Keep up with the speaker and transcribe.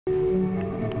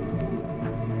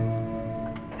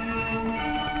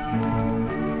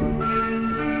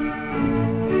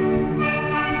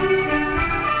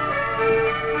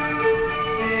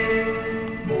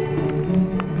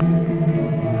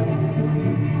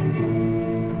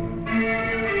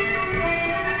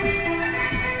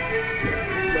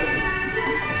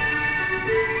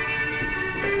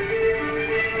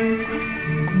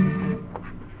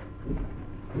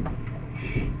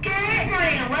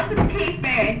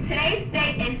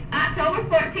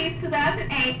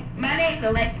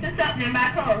and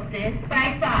bipolar cyst,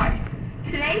 spray flowers.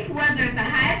 Today's weather is a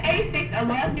high of 86, a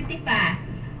low of 55.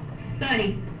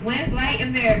 Sunny, winds light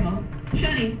and variable.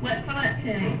 Judy, what's for lunch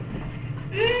today?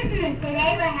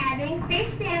 Today we're having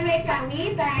fish sandwich on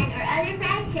wheat bun or other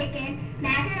fried chicken,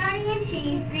 macaroni and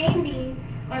cheese, green beans,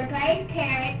 or glazed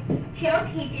carrots, chilled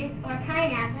peaches, or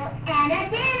pineapple, and a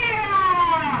dinner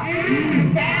roll!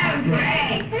 Sounds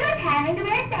great! Who's having a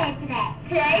birthday today?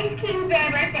 Today's Kingsbury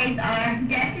birthdays are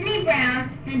Destiny Brown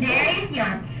and Darius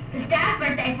Young. The staff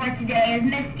birthday for today is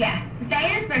Miss Cass. The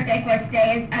famous birthday for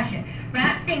today is Usher.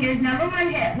 Rap Singer's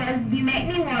 #1 hit was You Make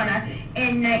Me Wanna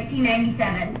in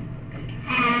 1997.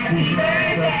 Happy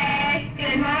birthday!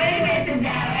 Good morning, Mrs.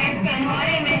 Ellis. Good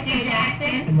morning, Mr.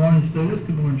 Jackson. Good morning, students.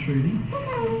 Good morning, Trudy.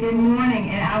 Good morning,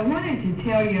 and I wanted to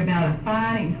tell you about a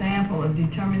fine example of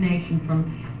determination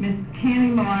from Miss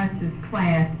Tammy Morris's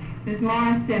class. Ms.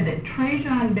 Morris said that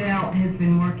Trajan Bell has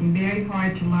been working very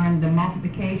hard to learn the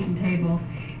multiplication tables,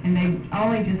 and they've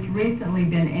only just recently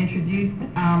been introduced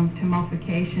to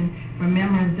multiplication for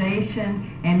memorization,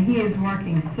 and he is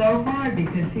working so hard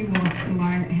because he wants to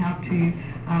learn how to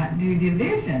do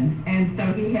division, and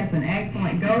so he has an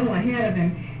excellent goal ahead of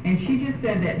him, and she just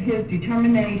said that his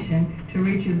determination to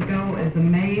reach his goal is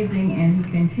amazing, and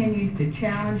he continues to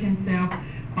challenge himself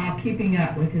while keeping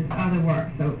up with his other work.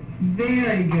 So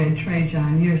very good,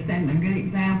 Trajan. You're setting a good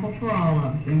example for all of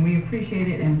us, and we appreciate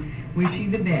it and wish you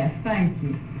the best. Thank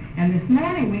you. And this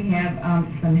morning we have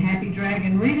some Happy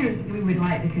Dragon readers we would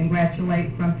like to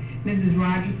congratulate from Mrs.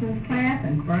 Rogerson's class.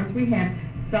 And first we have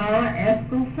Sarah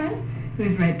Eskelson,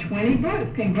 who's read 20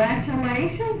 books.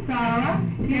 Congratulations, Sarah.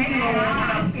 Great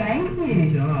job. Thank you.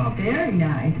 Good job. Very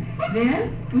nice.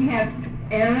 Then we have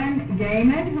Erin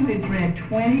Gaiman, who has read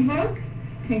 20 books.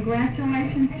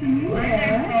 Congratulations to you,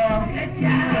 Erin. Good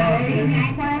job.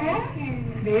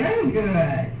 Very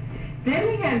good. Then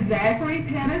we have Zachary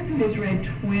Pettis, who has read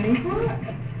 20 books.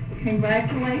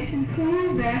 Congratulations to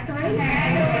you, Zachary.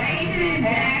 Congratulations,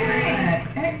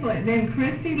 Zachary. Excellent. Then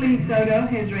Christy Lee Soto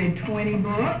has read 20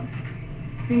 books.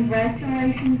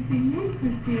 Congratulations to you,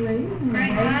 Christy Lee.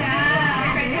 Great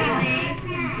job, Christy Lee.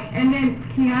 And then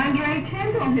Keandre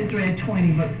Tyndall has read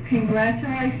 20 books.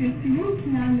 Congratulations to you,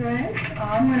 Keandre.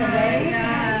 Awesome.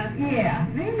 Yeah,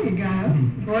 there you go.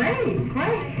 Great.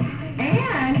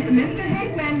 And Mr.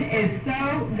 Hickman is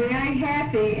so very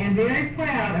happy and very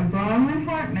proud of Bronwyn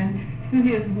Hartman, who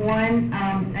has won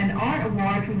an art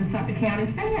award from the Sumter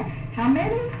County Fair. How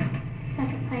many?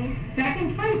 Second place.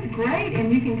 Second place, great.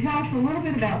 And you can tell us a little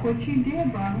bit about what you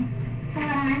did, Bronwyn. Hello,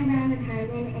 I'm Bronwyn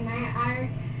Hartman, and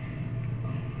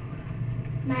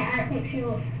my art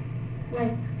picture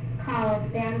was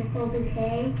called Bountiful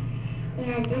Bouquet,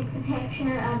 and it's a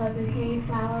picture of a bouquet of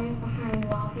flowers behind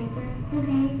wallpaper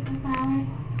bouquets of flowers.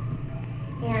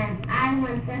 And I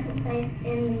won second place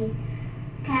in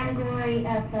the category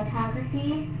of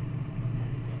photography.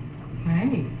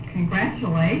 Great.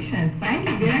 Congratulations. Thank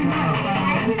you very much,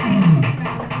 Bronwyn.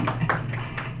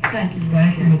 Thank you.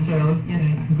 Thank you, Ms. Ellis. Yes.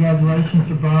 And congratulations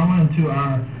to Bronwyn and to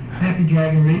our Happy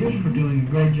Dragon readers for doing a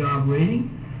great job reading.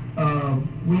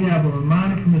 We have a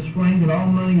reminder from Ms. Flame that all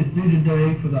money is due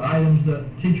today for the items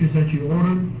teachers that you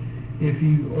ordered. If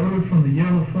you ordered from the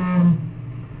yellow form,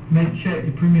 make check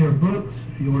to Premier Books.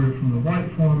 If you ordered from the white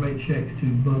form, make checks to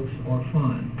Books or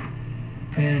Fun.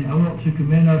 And I want to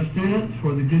commend our students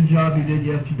for the good job you did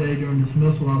yesterday during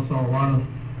dismissal. I saw a lot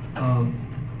of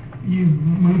you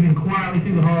moving quietly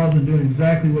through the halls and doing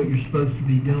exactly what you're supposed to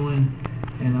be doing.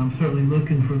 And I'm certainly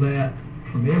looking for that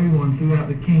from everyone throughout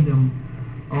the kingdom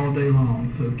all day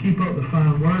long. So keep up the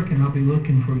fine work, and I'll be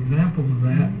looking for examples of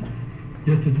that,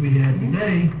 just as we had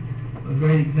today, a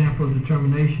great example of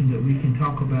determination that we can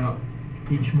talk about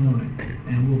each morning.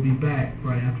 And we'll be back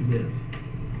right after this.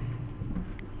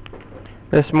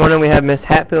 This morning we have Miss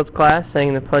Hatfield's class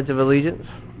singing the Pledge of Allegiance.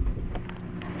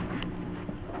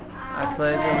 I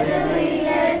pledge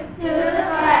allegiance to the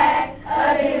flag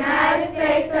of the United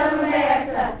States of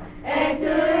America and to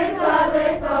the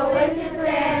republic for which it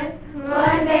stands,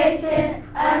 one nation,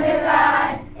 under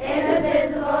God,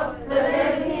 indivisible, with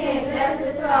liberty and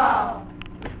justice for all.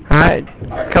 Alright,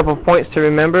 a couple points to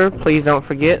remember. Please don't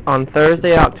forget, on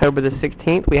Thursday, October the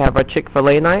 16th, we have our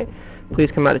Chick-fil-A night.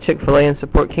 Please come out to Chick-fil-A and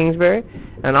support Kingsbury.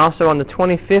 And also on the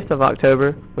 25th of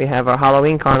October, we have our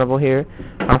Halloween carnival here,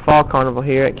 our fall carnival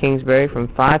here at Kingsbury from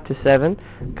 5 to 7.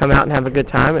 Come out and have a good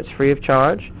time. It's free of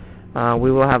charge.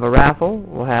 We will have a raffle.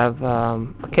 We'll have a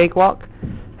cakewalk,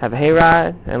 have a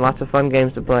hayride, and lots of fun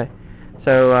games to play.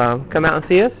 So come out and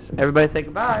see us. Everybody say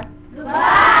goodbye.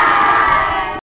 Goodbye.